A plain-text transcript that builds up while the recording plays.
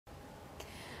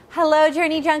Hello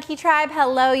Journey Junkie Tribe,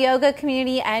 hello yoga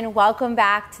community, and welcome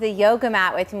back to the yoga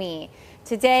mat with me.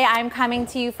 Today I'm coming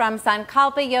to you from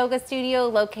𝗪𝗏𝗂𝗶𝗲 Yoga Studio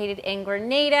located in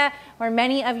𝗪𝗏𝗏, where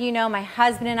many of you know my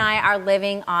husband and I are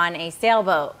living on a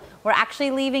sailboat. We're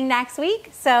actually leaving next week,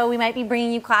 so we might be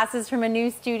bringing you classes from a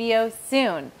new studio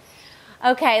soon.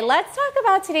 Okay, let's talk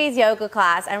about today's yoga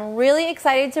class. I'm really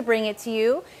excited to bring it to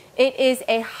you. It is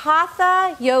a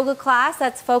Hatha yoga class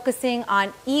that's focusing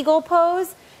on eagle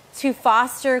pose to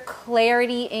foster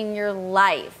clarity in your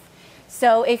life.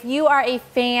 So if you are a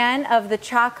fan of the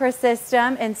chakra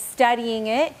system and studying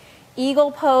it,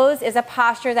 eagle pose is a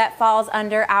posture that falls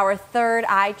under our third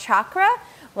eye chakra,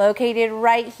 located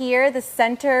right here, the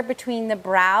center between the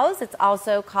brows. It's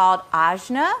also called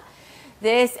ajna.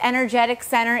 This energetic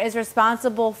center is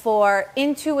responsible for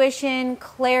intuition,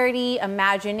 clarity,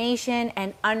 imagination,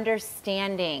 and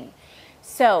understanding.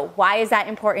 So why is that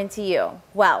important to you?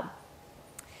 Well,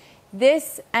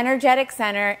 this energetic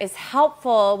center is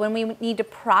helpful when we need to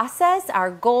process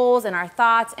our goals and our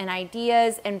thoughts and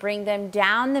ideas and bring them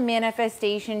down the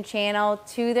manifestation channel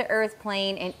to the earth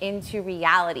plane and into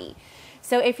reality.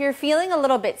 So if you're feeling a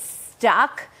little bit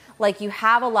stuck, like you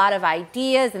have a lot of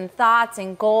ideas and thoughts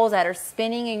and goals that are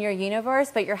spinning in your universe,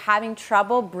 but you're having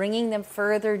trouble bringing them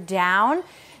further down,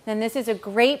 then this is a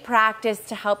great practice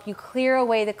to help you clear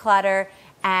away the clutter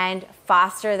and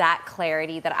foster that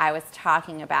clarity that I was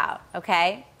talking about,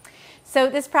 okay? So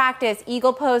this practice,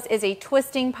 eagle pose, is a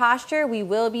twisting posture. We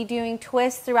will be doing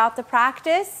twists throughout the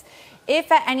practice.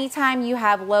 If at any time you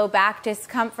have low back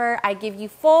discomfort, I give you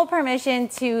full permission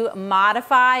to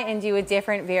modify and do a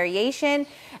different variation.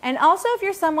 And also if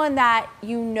you're someone that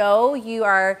you know you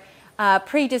are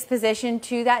predispositioned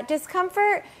to that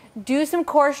discomfort, do some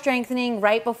core strengthening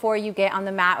right before you get on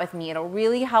the mat with me. It'll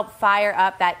really help fire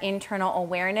up that internal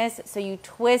awareness so you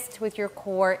twist with your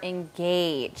core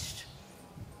engaged.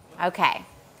 Okay,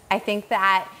 I think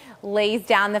that lays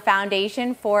down the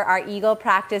foundation for our eagle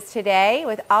practice today.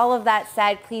 With all of that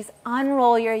said, please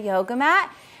unroll your yoga mat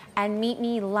and meet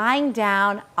me lying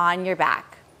down on your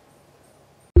back.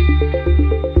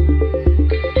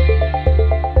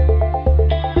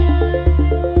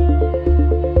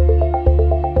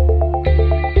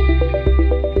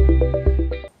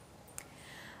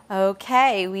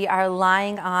 Okay, we are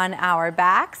lying on our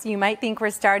backs. You might think we're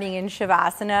starting in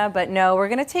Shavasana, but no, we're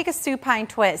gonna take a supine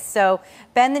twist. So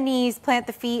bend the knees, plant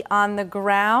the feet on the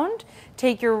ground,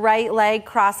 take your right leg,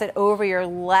 cross it over your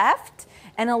left,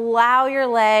 and allow your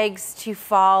legs to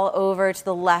fall over to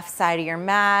the left side of your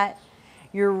mat.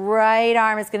 Your right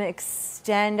arm is gonna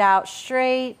extend out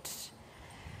straight.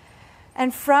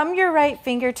 And from your right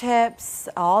fingertips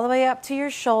all the way up to your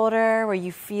shoulder, where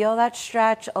you feel that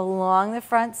stretch along the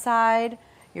front side,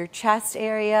 your chest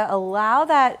area, allow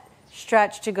that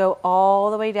stretch to go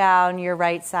all the way down your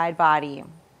right side body.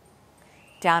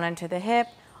 Down onto the hip,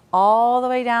 all the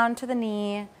way down to the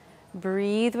knee.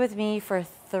 Breathe with me for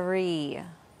 3.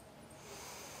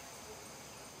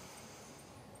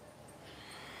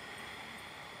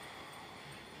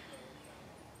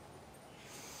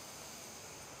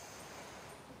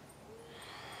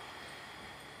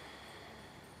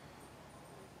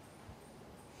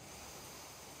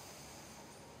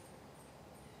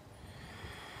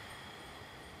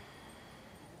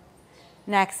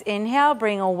 Next, inhale,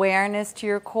 bring awareness to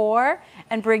your core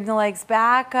and bring the legs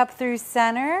back up through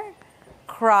center.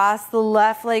 Cross the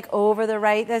left leg over the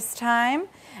right this time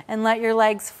and let your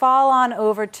legs fall on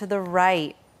over to the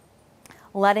right.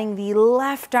 Letting the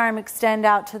left arm extend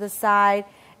out to the side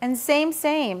and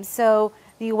same. So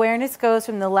the awareness goes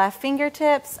from the left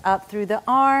fingertips up through the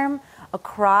arm,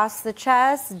 across the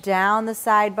chest, down the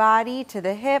side body to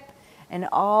the hip and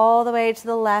all the way to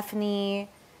the left knee.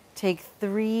 Take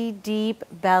 3 deep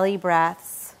belly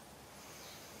breaths.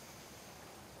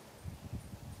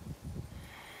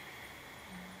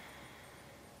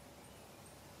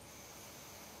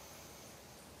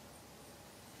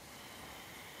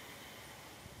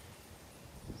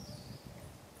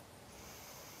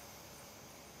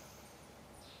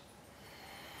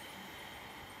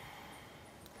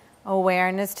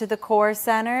 Awareness to the core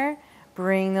center.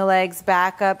 Bring the legs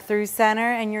back up through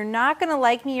center, and you're not going to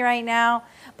like me right now,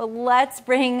 but let's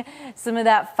bring some of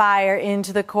that fire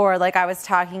into the core like I was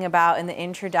talking about in the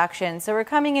introduction. So we're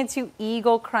coming into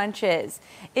eagle crunches.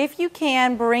 If you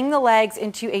can, bring the legs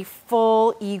into a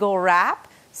full eagle wrap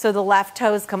so the left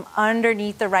toes come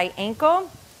underneath the right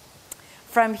ankle.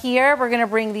 From here, we're going to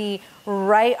bring the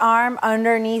right arm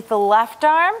underneath the left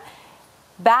arm.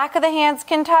 Back of the hands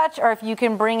can touch, or if you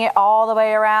can bring it all the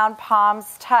way around,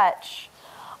 palms touch.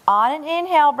 On an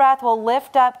inhale breath, we'll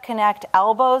lift up, connect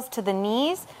elbows to the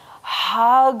knees,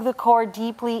 hug the core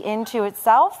deeply into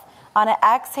itself. On an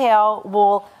exhale,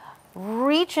 we'll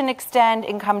reach and extend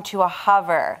and come to a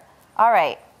hover. All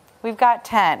right, we've got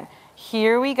 10.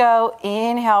 Here we go.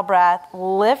 Inhale, breath,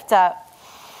 lift up.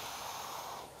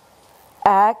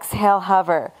 Exhale,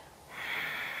 hover.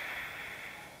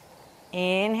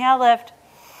 Inhale, lift.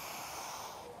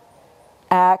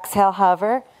 Exhale,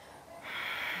 hover.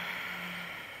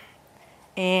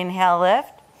 Inhale,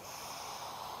 lift.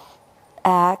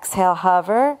 Exhale,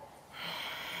 hover.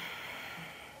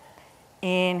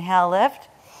 Inhale, lift.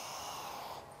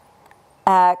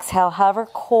 Exhale, hover.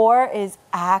 Core is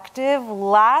active.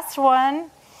 Last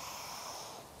one.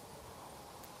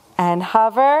 And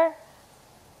hover.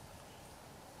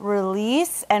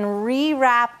 Release and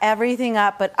rewrap everything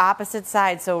up, but opposite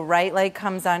side. So right leg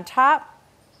comes on top,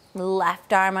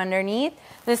 left arm underneath.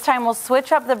 This time we'll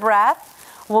switch up the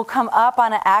breath. We'll come up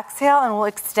on an exhale and we'll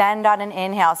extend on an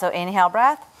inhale. So inhale,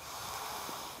 breath.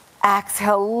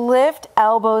 Exhale, lift,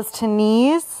 elbows to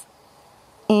knees.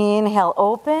 Inhale,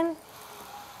 open.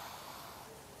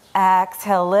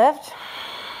 Exhale, lift.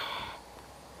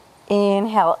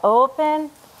 Inhale,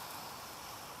 open.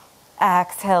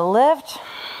 Exhale, lift.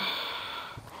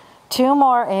 2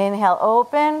 more. Inhale,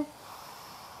 open.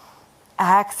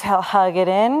 Exhale, hug it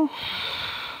in.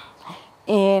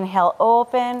 Inhale,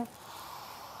 open.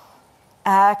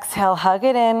 Exhale, hug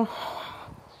it in.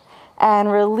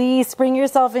 And release. Bring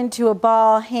yourself into a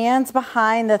ball. Hands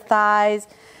behind the thighs.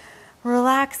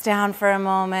 Relax down for a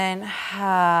moment.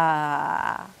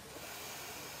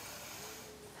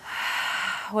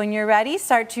 When you're ready,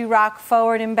 start to rock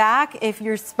forward and back. If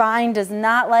your spine does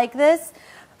not like this,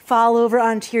 fall over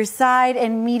onto your side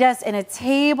and meet us in a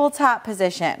tabletop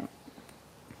position.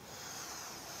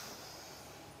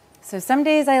 So some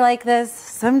days I like this,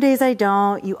 some days I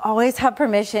don't. You always have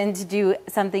permission to do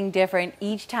something different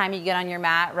each time you get on your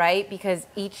mat, right? Because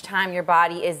each time your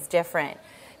body is different.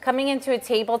 Coming into a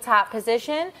tabletop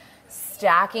position,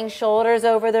 stacking shoulders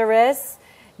over the wrists,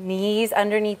 knees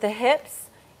underneath the hips.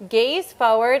 Gaze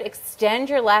forward, extend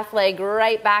your left leg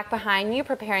right back behind you,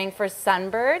 preparing for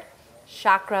sunbird,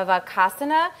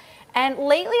 𝗪𝗏 And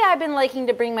lately I've been liking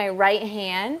to bring my right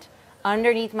hand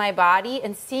underneath my body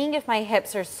and seeing if my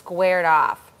hips are squared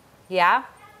off. Yeah?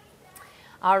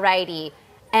 Alrighty.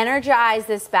 Energize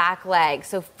this back leg.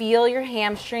 So feel your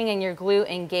hamstring and your glute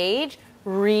engage.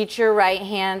 Reach your right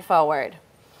hand forward.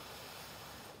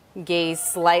 Gaze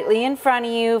slightly in front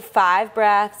of you, 5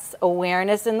 breaths,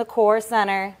 awareness in the core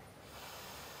center.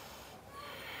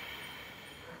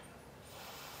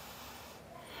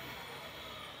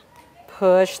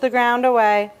 Push the ground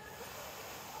away.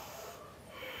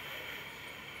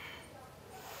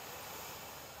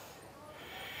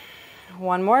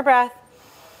 One more breath.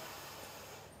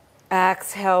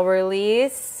 Exhale,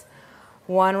 release.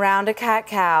 1 round of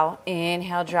cat-cow.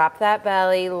 Inhale, drop that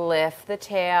belly, lift the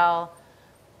tail.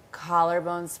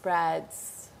 Collarbone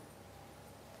spreads.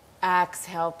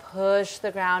 Exhale, push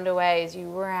the ground away as you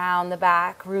round the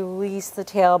back. Release the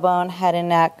tailbone, head and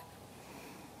neck.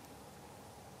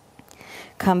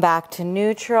 Come back to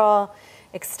neutral.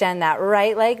 Extend that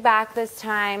right leg back this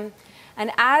time.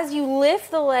 And as you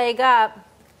lift the leg up,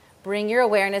 bring your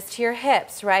awareness to your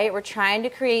hips, right? We're trying to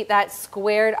create that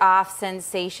squared off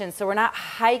sensation. So we're not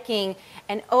hiking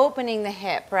and opening the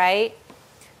hip, right?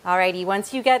 Alrighty,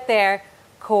 once you get there,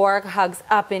 core hugs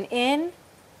up and in.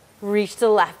 Reach the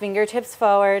left fingertips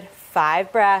forward.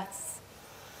 5 breaths.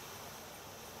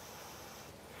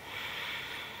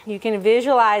 You can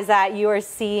visualize that you are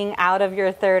seeing out of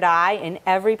your third eye in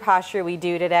every posture we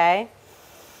do today.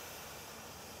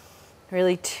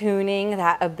 Really tuning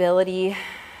that ability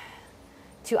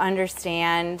to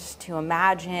understand, to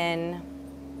imagine,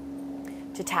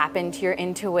 to tap into your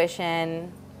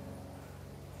intuition.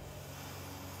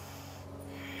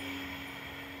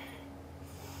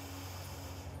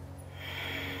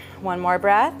 One more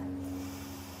breath.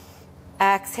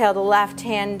 Exhale the left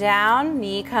hand down,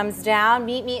 knee comes down.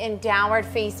 Meet me in downward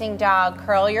facing dog.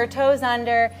 Curl your toes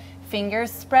under,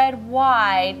 fingers spread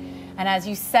wide. And as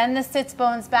you send the sits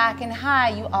bones back and high,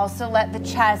 you also let the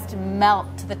chest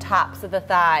melt to the tops of the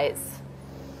thighs.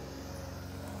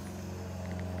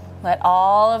 Let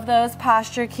all of those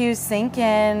posture cues sink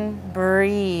in.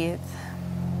 Breathe.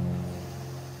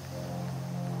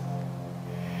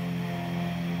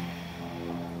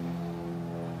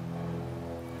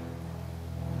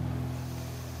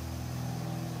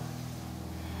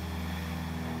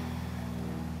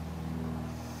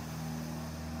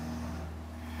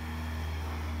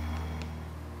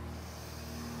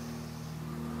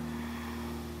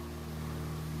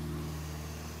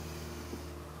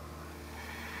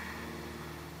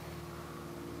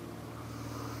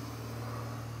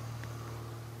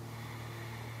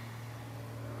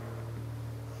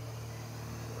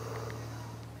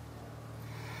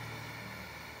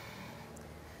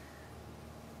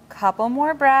 Couple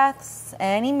more breaths.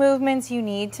 Any movements you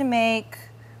need to make,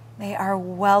 they are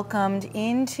welcomed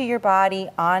into your body,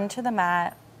 onto the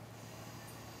mat.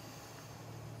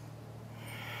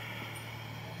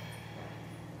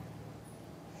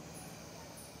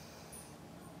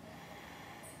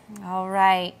 All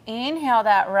right, inhale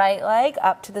that right leg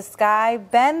up to the sky.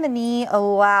 Bend the knee,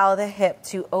 allow the hip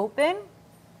to open.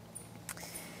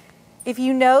 If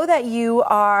you know that you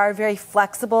are very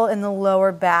flexible in the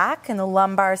lower back and the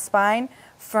lumbar spine,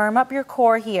 firm up your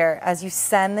core here as you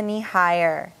send the knee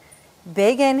higher.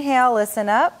 Big inhale, listen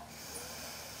up.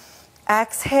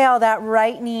 Exhale that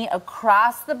right knee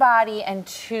across the body and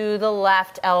to the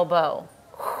left elbow.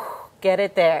 Get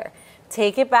it there.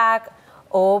 Take it back,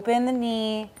 open the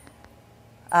knee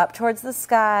up towards the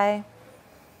sky.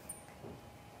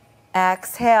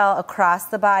 Exhale across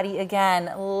the body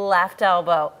again, left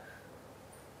elbow.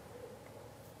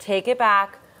 Take it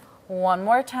back one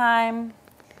more time.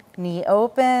 Knee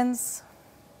opens.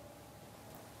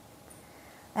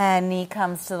 And knee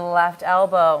comes to the left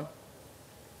elbow.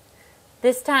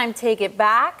 This time take it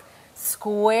back.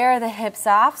 Square the hips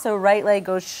off so right leg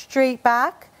goes straight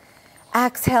back.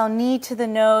 Exhale, knee to the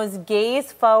nose,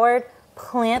 gaze forward,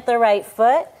 plant the right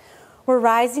foot. We're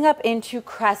rising up into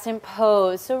crescent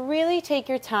pose. So really take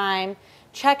your time.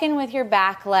 Check in with your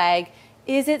back leg.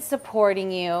 Is it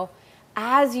supporting you?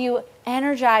 As you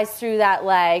energize through that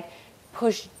leg,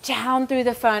 push down through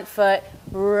the front foot,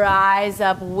 rise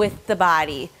up with the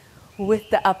body, with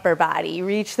the upper body.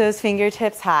 Reach those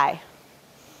fingertips high.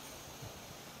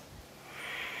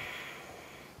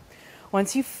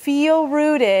 Once you feel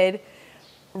rooted,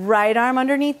 right arm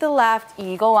underneath the left,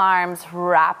 eagle arms,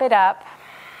 wrap it up.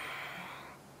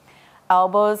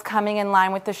 Elbows coming in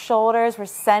line with the shoulders. We're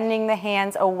sending the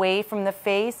hands away from the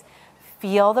face.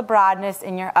 Feel the broadness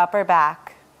in your upper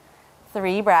back.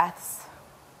 3 breaths.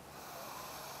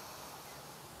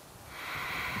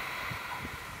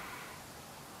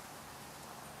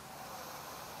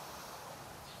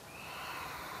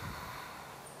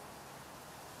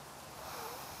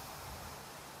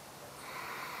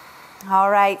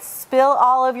 All right, spill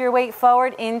all of your weight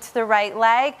forward into the right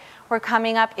leg. We're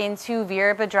coming up into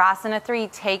𝗪𝗔𝗶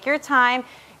𝗪. Take your time.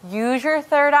 Use your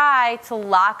third eye to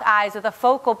lock eyes with a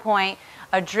focal point,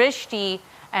 a 𝗪ście,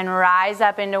 and rise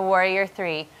up into warrior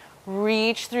 3.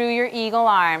 Reach through your eagle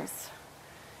arms.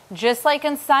 Just like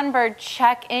in sunbird,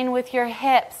 check in with your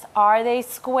hips. Are they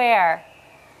square?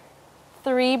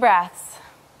 3 breaths.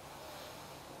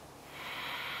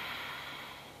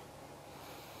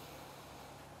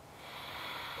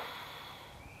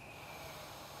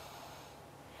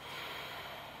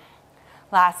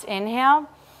 Last inhale.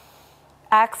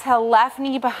 Exhale, left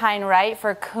knee behind right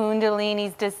for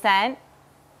Kundalini's descent.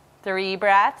 3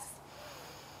 breaths.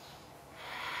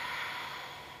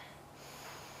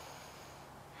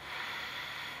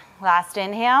 Last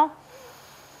inhale.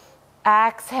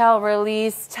 Exhale,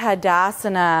 release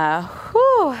Tadasana.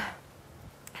 Whew.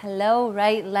 Hello,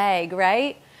 right leg,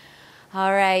 right?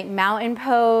 All right, mountain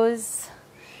pose.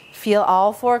 Feel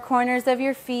all 4 corners of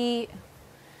your feet.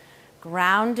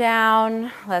 Ground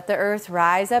down, let the earth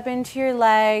rise up into your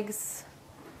legs.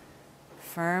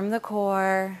 Firm the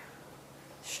core,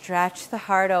 stretch the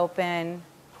heart open.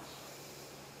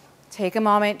 Take a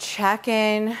moment, check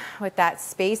in with that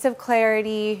space of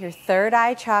clarity, your third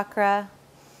eye chakra.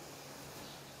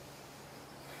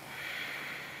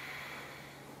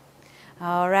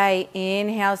 All right,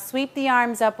 inhale, sweep the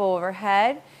arms up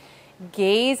overhead.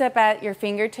 Gaze up at your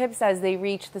fingertips as they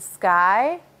reach the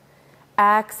sky.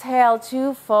 Exhale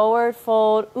to forward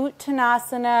fold,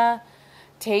 Uttanasana.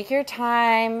 Take your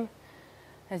time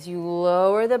as you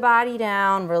lower the body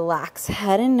down, relax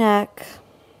head and neck.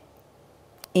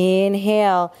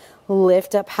 Inhale,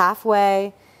 lift up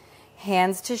halfway,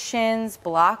 hands to shins,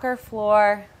 block or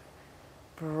floor.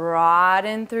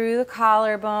 Broaden through the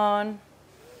collarbone.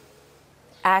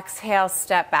 Exhale,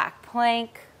 step back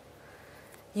plank.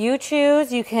 You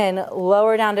choose, you can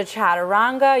lower down to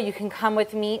chaturanga, you can come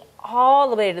with me all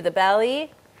the way to the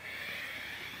belly.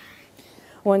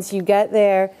 Once you get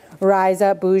there, rise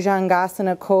up,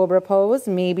 Bhujangasana cobra pose.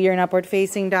 Maybe you're an upward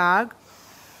facing dog.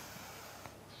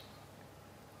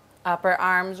 Upper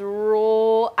arms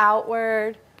roll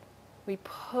outward. We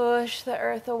push the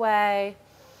earth away.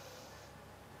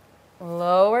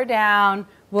 Lower down.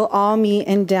 We'll all meet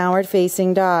in downward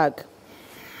facing dog.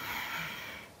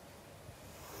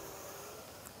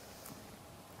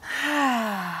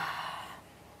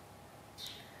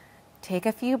 Take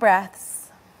a few breaths.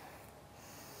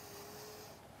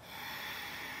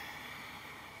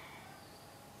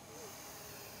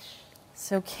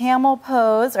 So camel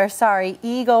pose, or sorry,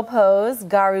 eagle pose,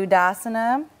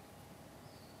 Garudasana.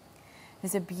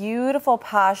 is a beautiful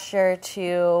posture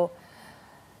to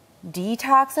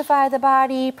detoxify the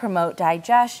body, promote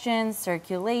digestion,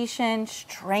 circulation,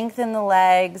 strengthen the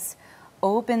legs,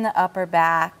 open the upper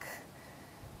back.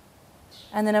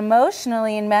 And then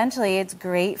emotionally and mentally, it's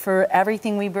great for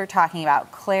everything we were talking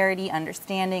about: clarity,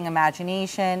 understanding,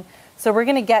 imagination. So we're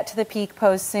going to get to the peak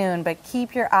pose soon, but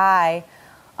keep your eye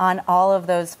on all of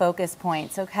those focus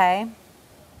points, okay?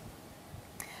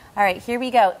 All right, here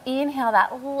we go. Inhale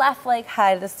that left leg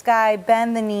high to the sky,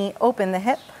 bend the knee, open the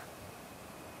hip.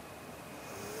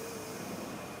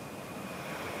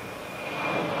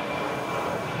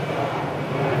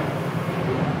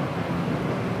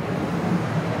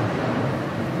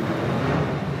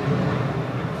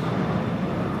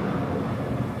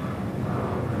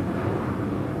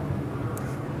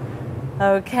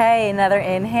 Okay, another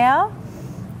inhale.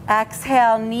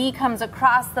 Exhale, knee comes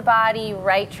across the body,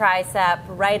 right tricep,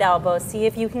 right elbow. See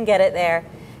if you can get it there.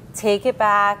 Take it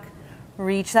back,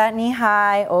 reach that knee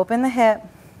high, open the hip.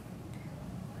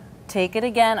 Take it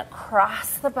again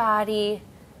across the body,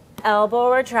 elbow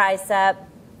or tricep.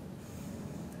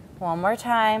 One more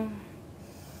time.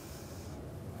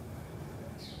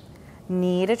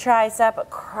 Knee to tricep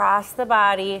across the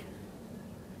body.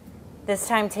 This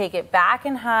time take it back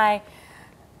and high.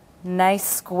 Nice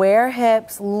square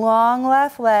hips, long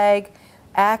left leg.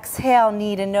 Exhale,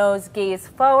 knee to nose, gaze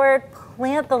forward,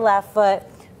 plant the left foot,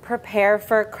 prepare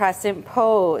for crescent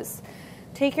pose.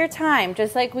 Take your time,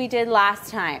 just like we did last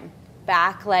time.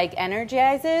 Back leg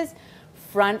energizes,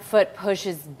 front foot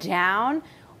pushes down.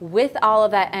 With all of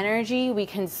that energy, we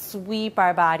can sweep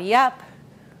our body up,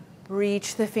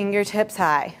 reach the fingertips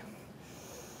high.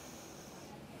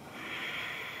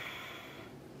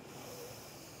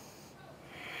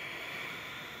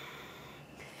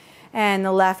 And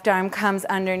the left arm comes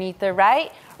underneath the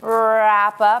right.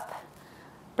 Wrap up.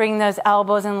 Bring those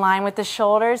elbows in line with the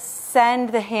shoulders.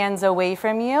 Send the hands away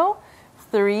from you.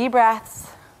 3 breaths.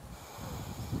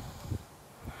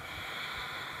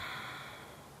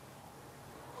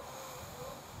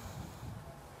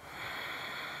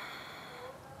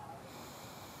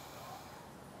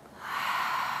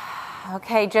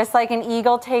 Okay, just like an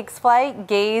eagle takes flight,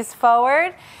 gaze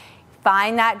forward.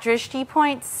 Find that drishti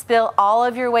point, spill all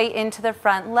of your weight into the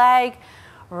front leg.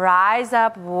 Rise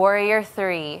up, warrior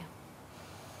 3.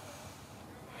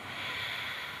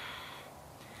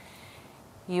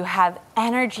 You have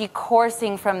energy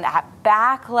coursing from that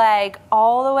back leg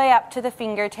all the way up to the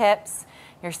fingertips.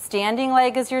 Your standing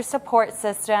leg is your support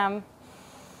system.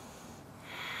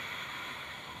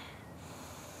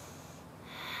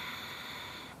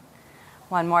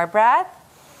 One more breath.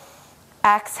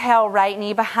 Exhale, right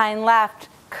knee behind left,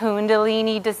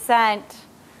 Kundalini descent.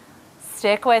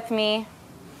 Stick with me.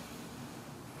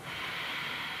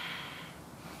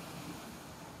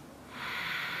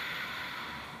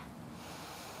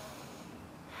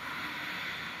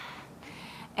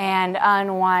 And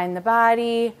unwind the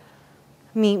body.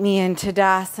 Meet me in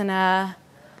Tadasana.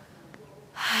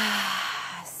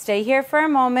 Stay here for a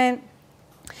moment.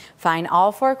 Find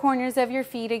all 4 corners of your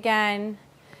feet again.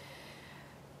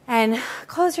 And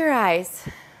close your eyes.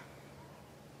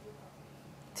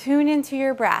 Tune into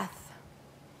your breath.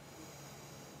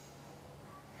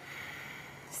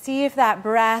 See if that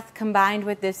breath combined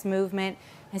with this movement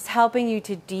is helping you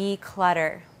to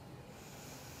declutter.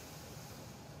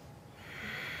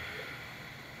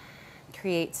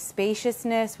 Create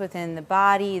spaciousness within the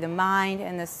body, the mind,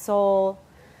 and the soul,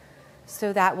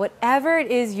 so that whatever it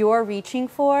is you're reaching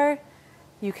for,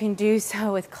 you can do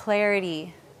so with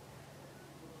clarity,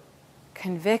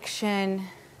 conviction,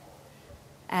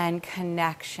 and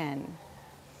connection.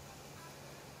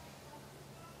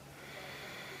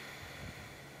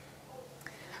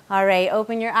 All right,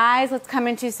 open your eyes. Let's come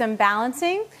into some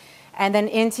balancing and then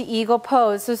into eagle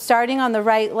pose. So starting on the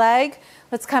right leg,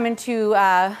 let's come into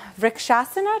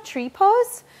Vrikshasana, tree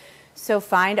pose. So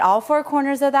find all 4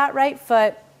 corners of that right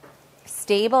foot.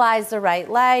 Stabilize the right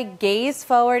leg, gaze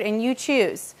forward, and you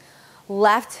choose.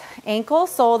 Left ankle,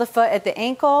 sole of the foot at the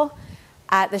ankle,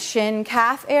 at the shin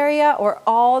calf area, or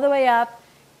all the way up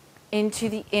into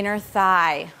the inner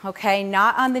thigh, okay?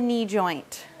 Not on the knee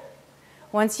joint.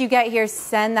 Once you get here,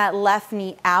 send that left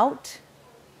knee out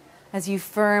as you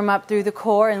firm up through the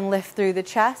core and lift through the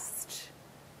chest.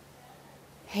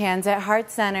 Hands at heart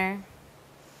center.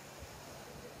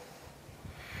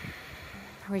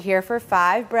 We're here for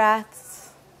 5 breaths.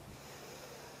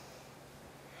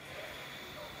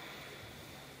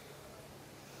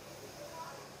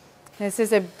 This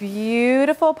is a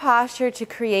beautiful posture to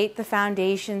create the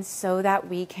foundation so that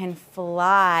we can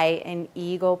fly in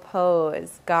eagle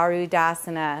pose,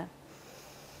 Garudasana.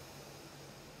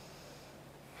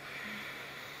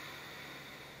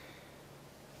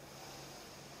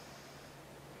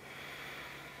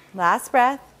 Last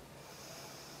breath.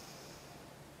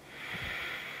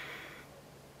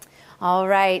 All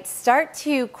right, start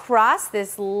to cross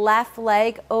this left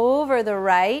leg over the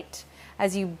right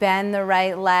as you bend the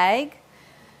right leg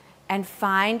and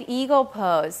find eagle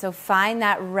pose. So find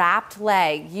that wrapped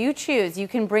leg. You choose. You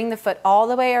can bring the foot all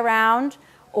the way around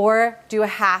or do a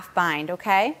half bind,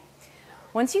 okay?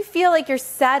 Once you feel like you're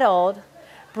settled,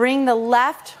 bring the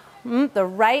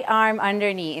right arm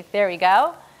underneath. There we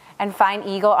go. And find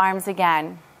eagle arms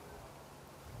again.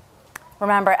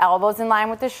 Remember, elbows in line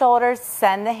with the shoulders.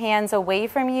 Send the hands away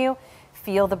from you.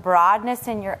 Feel the broadness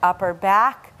in your upper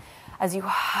back as you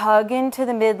hug into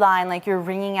the midline like you're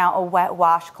wringing out a wet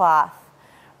washcloth.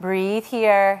 Breathe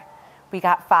here. We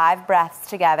got 5 breaths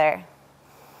together.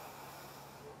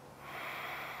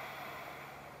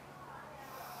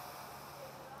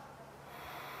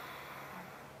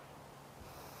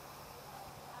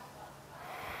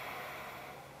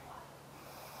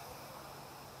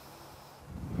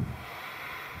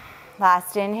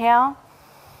 Last inhale.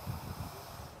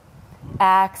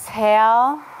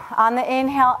 Exhale. On the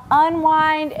inhale,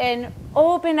 unwind and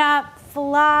open up,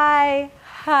 fly.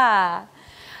 Ha.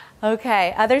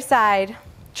 Okay, other side.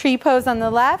 Tree pose on the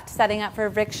left, setting up for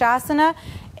Vrikshasana.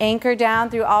 Anchor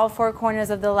down through all 4 corners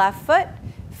of the left foot.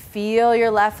 Feel your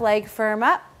left leg firm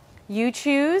up. You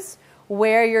choose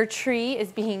where your tree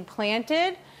is being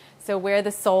planted, so where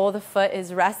the sole of the foot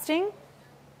is resting.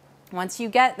 Once you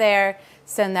get there,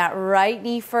 send that right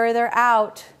knee further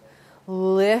out.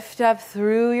 Lift up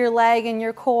through your leg and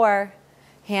your core.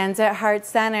 Hands at heart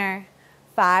center.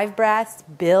 5 breaths,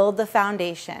 build the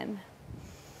foundation.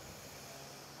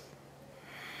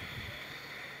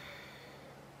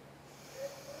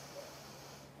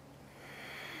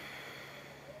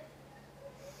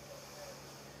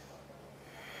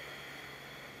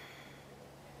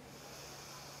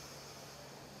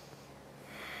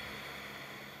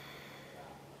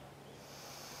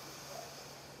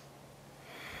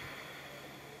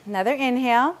 Another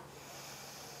inhale.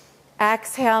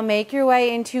 Exhale, make your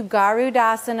way into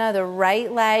Garudasana. The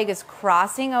right leg is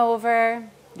crossing over.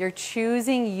 You're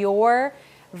choosing your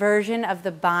version of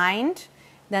the bind.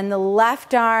 Then the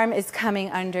left arm is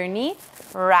coming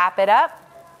underneath. Wrap it up.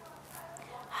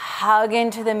 Hug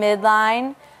into the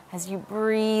midline as you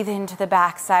breathe into the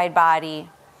backside body.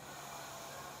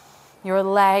 Your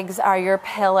legs are your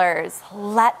pillars.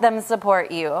 Let them support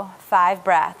you. 5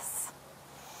 breaths.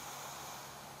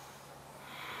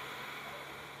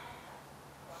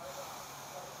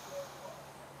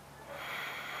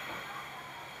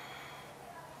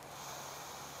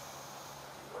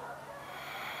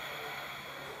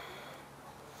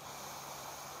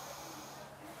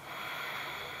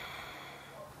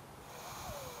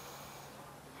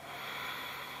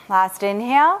 Last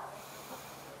inhale.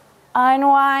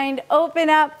 Unwind, open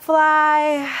up,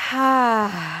 fly.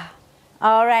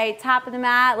 All right, top of the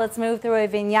mat. Let's move through a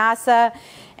vinyasa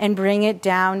and bring it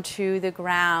down to the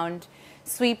ground.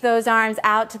 Sweep those arms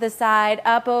out to the side,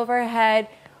 up overhead.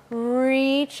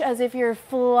 Reach as if you're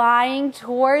flying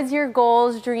towards your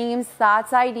goals, dreams,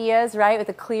 thoughts, ideas, right? With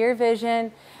a clear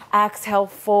vision. Exhale,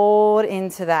 fold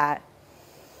into that.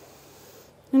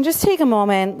 And just take a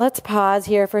moment. Let's pause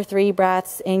here for 3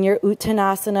 breaths in your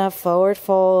Uttanasana, forward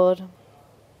fold.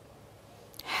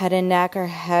 Head and neck are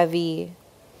heavy.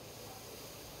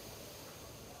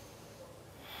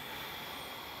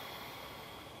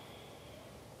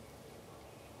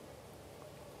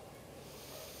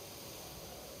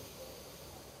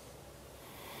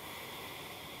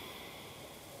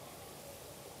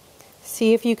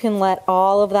 See if you can let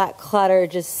all of that clutter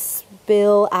just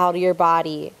spill out of your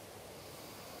body.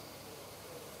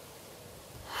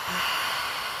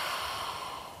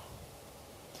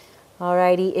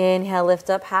 Alrighty, inhale, lift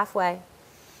up halfway.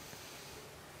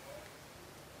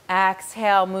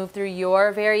 Exhale, move through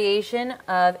your variation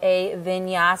of a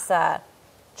vinyasa.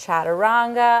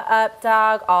 Chaturanga, up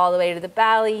dog, all the way to the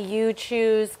belly. You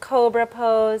choose cobra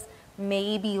pose,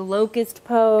 maybe locust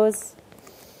pose.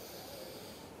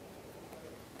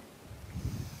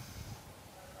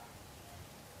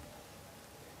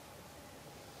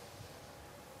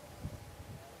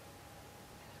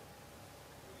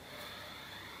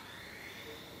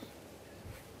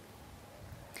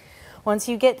 Once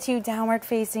you get to downward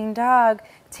facing dog,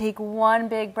 take 1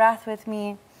 big breath with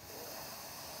me.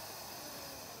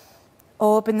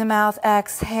 Open the mouth,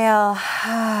 exhale.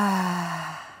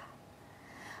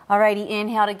 Alrighty,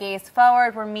 inhale to gaze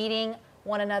forward. We're meeting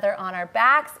one another on our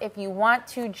backs. If you want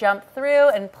to jump through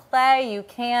and play, you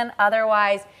can.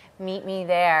 Otherwise, meet me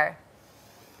there.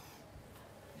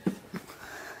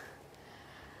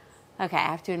 Okay, I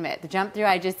have to admit, the jump through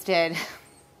I just did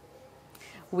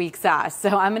𝗬𝗏𝗃.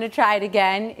 So I'm going to try it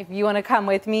again if you want to come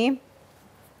with me.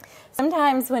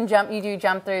 Sometimes when you do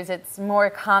jump throughs, it's more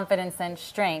confidence than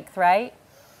strength, right?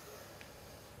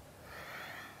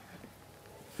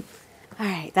 All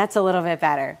right, that's a little bit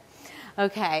better.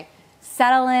 Okay,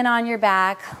 settle in on your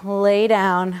back, lay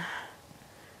down.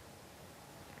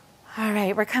 All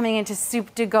right, we're coming into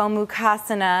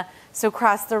𝗬𝗶𝗃𝗵. So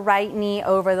cross the right knee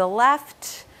over the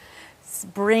left.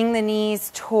 Bring the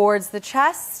knees towards the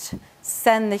chest.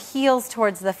 Send the heels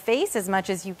towards the face as much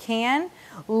as you can.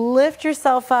 Lift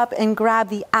yourself up and grab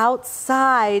the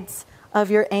outsides of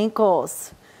your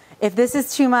ankles. If this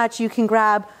is too much, you can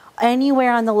grab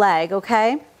anywhere on the leg,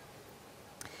 okay?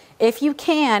 If you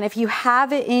can, if you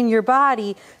have it in your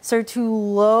body, start to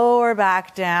lower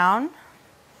back down.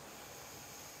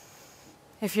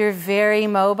 If you're very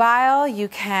mobile, you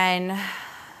can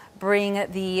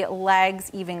bring the legs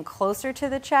even closer to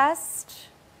the chest.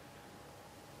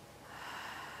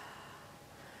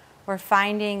 We're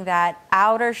finding that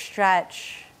outer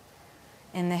stretch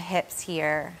in the hips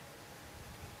here.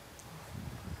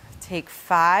 Take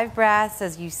 5 breaths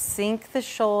as you sink the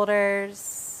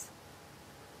shoulders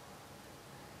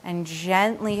and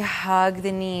gently hug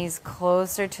the knees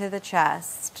closer to the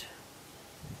chest.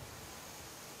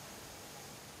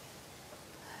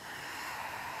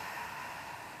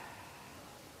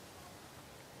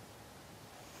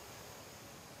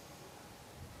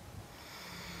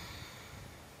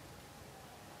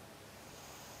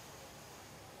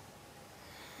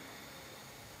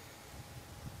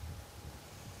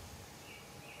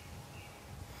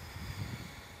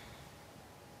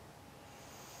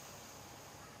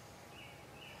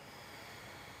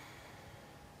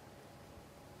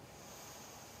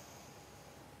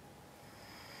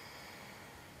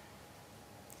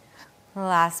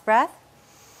 Last breath.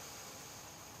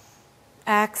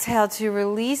 Exhale to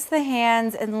release the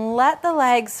hands and let the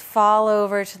legs fall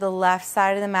over to the left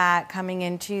side of the mat, coming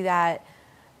into that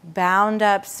bound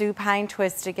up supine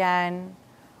twist again.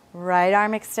 Right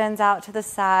arm extends out to the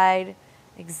side,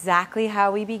 exactly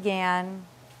how we began.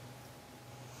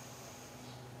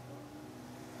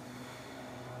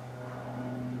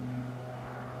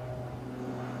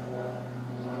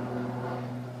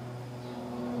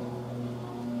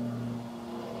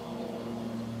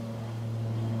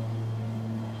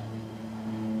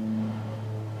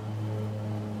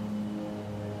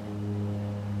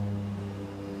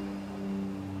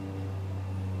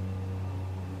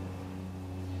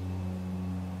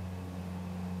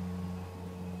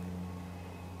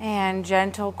 And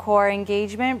gentle core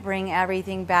engagement, bring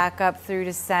everything back up through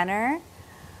to center.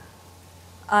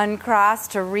 Uncross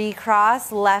to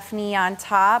recross, left knee on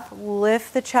top,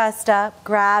 lift the chest up,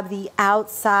 grab the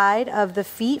outside of the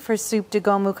feet for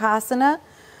𝗬𝗶𝗃𝗵.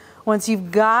 Once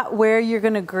you've got where you're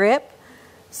going to grip,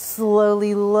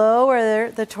 slowly lower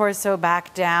the torso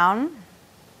back down.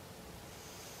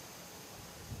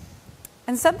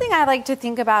 And something I like to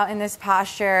think about in this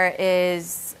posture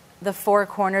is the 4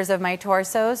 corners of my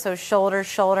torso, so shoulder,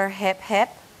 shoulder, hip, hip.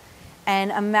 And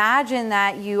imagine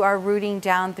that you are rooting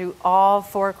down through all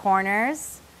 4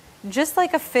 corners, just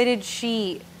like a fitted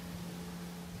sheet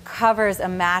covers a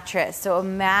mattress. So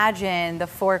imagine the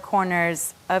 4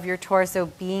 corners of your torso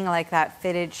being like that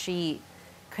fitted sheet,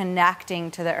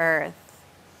 connecting to the earth.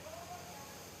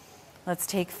 Let's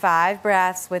take 5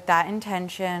 breaths with that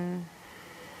intention.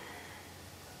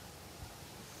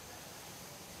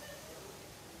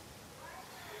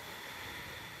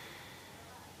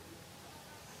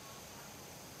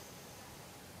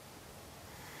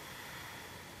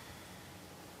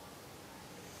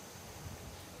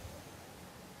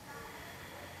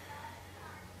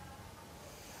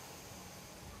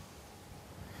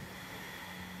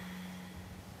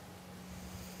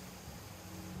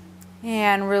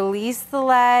 And release the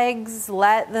legs,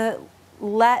 let the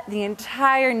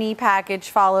entire knee package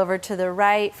fall over to the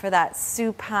right for that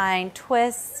supine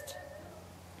twist.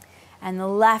 And the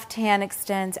left hand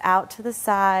extends out to the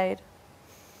side.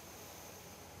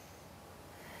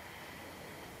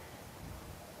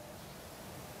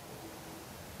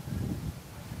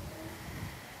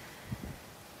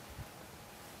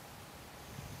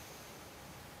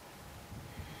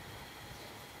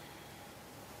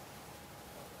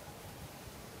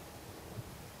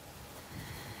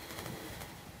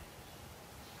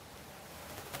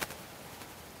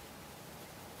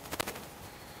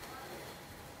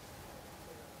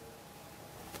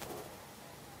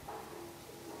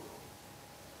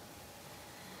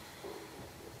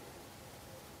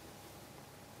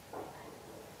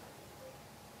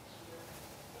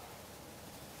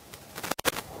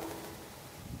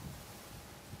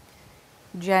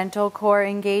 Gentle core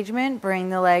engagement. Bring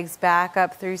the legs back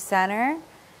up through center.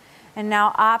 And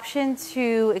now option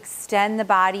 2, extend the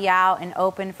body out and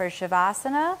open for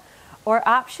Shavasana. Or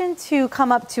option 2,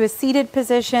 come up to a seated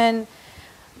position,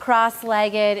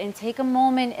 cross-legged, and take a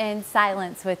moment in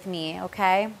silence with me,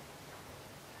 okay?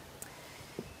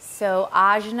 So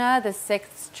Ajna, the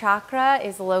 6th chakra,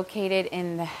 is located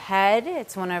in the head.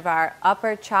 It's one of our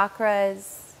upper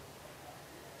chakras.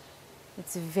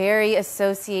 It's very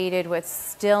associated with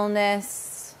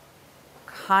stillness,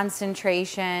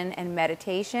 concentration, and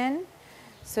meditation.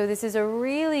 So this is a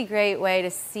really great way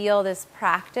to seal this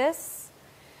practice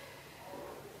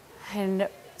and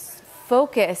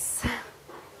focus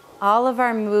all of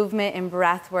our movement and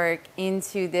breath work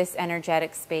into this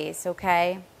energetic space,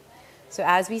 okay? So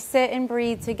as we sit and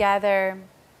breathe together,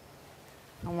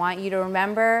 I want you to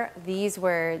remember these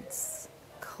words: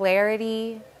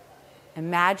 clarity,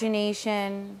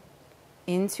 imagination,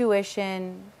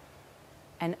 intuition,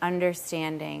 and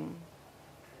understanding.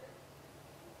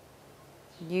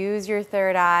 Use your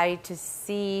third eye to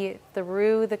see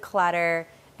through the clutter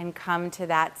and come to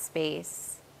that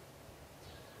space.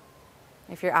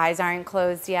 If your eyes aren't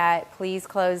closed yet, please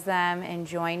close them and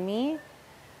join me.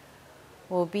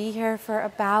 We'll be here for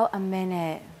about a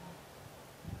minute.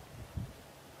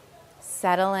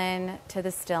 Settle in to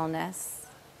the stillness.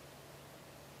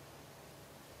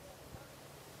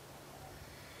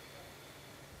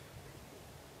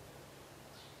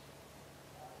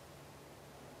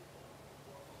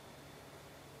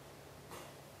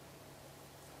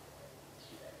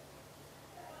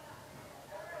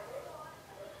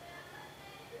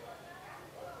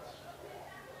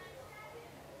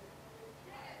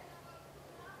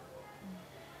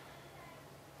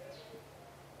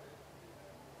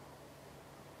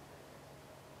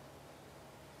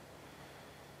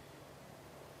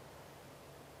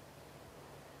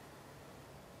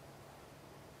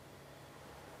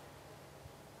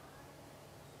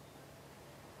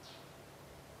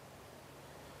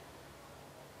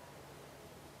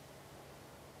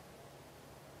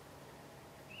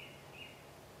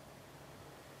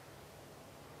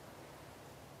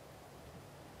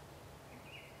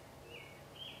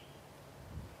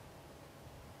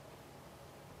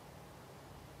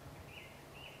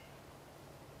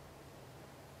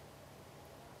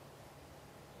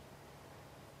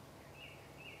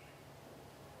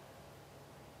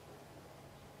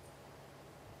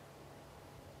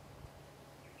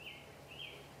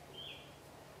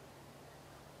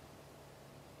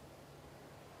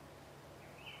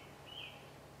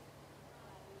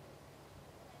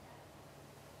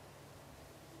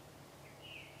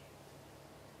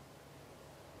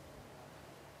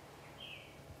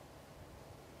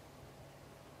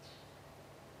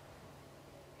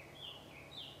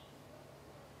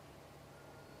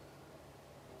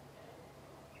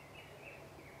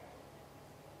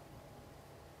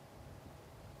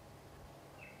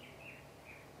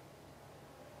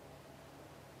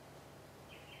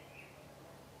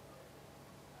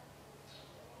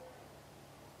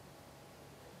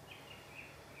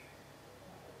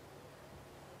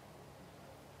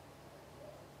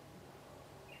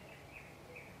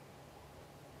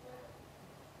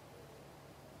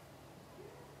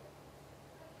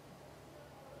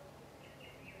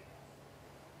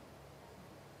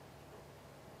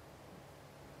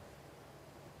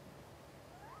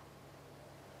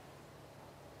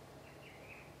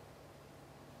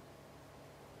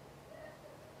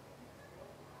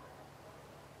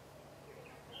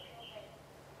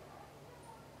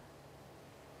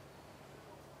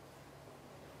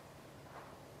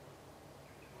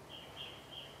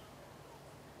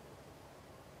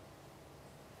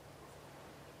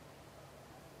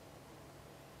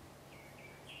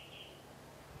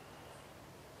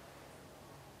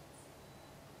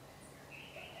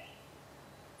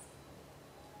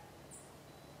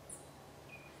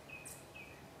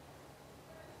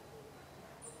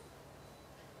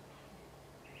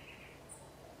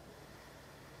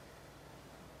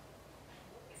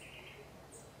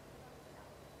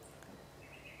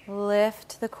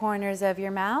 Lift the corners of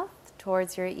your mouth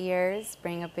towards your ears.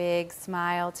 Bring a big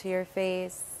smile to your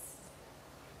face.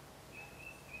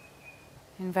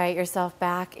 Invite yourself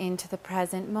back into the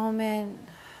present moment.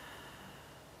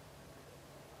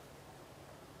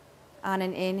 On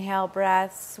an inhale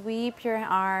breath, sweep your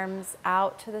arms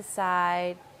out to the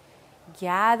side.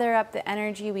 Gather up the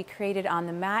energy we created on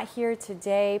the mat here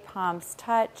today. Palms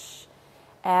touch.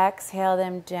 Exhale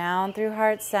them down through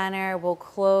heart center. We'll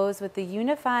close with the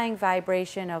unifying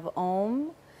vibration of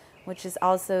Om, which is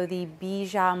also the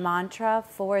Bija mantra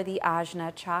for the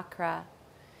Ajna chakra.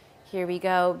 Here we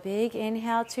go. Big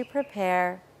inhale to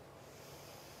prepare.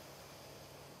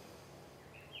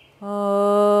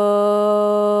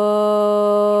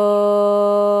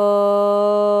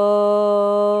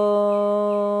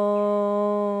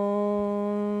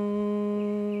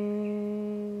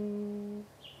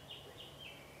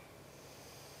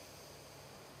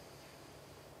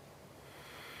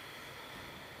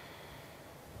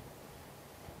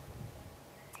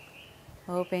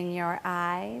 Open your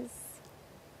eyes.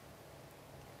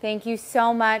 Thank you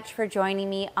so much for joining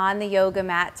me on the yoga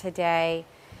mat today.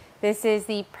 This is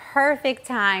the perfect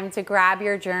time to grab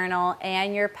your journal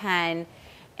and your pen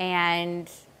and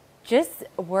just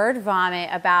word vomit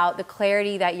about the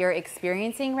clarity that you're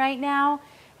experiencing right now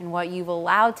and what you've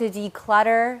allowed to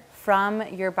declutter from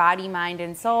your body, mind,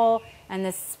 and soul, and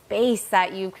the space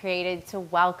that you've created to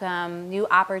welcome new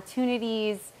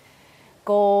opportunities,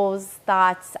 goals,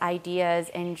 thoughts,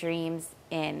 ideas, and dreams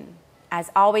in. As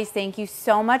always, thank you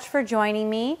so much for joining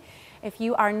me. If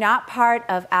you are not part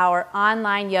of our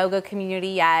online yoga community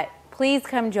yet, please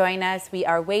come join us. We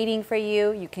are waiting for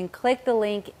you. You can click the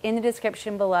link in the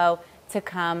description below to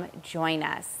come join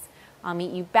us. I'll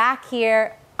meet you back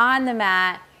here on the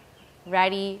mat,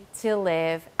 ready to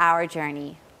live our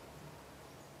journey.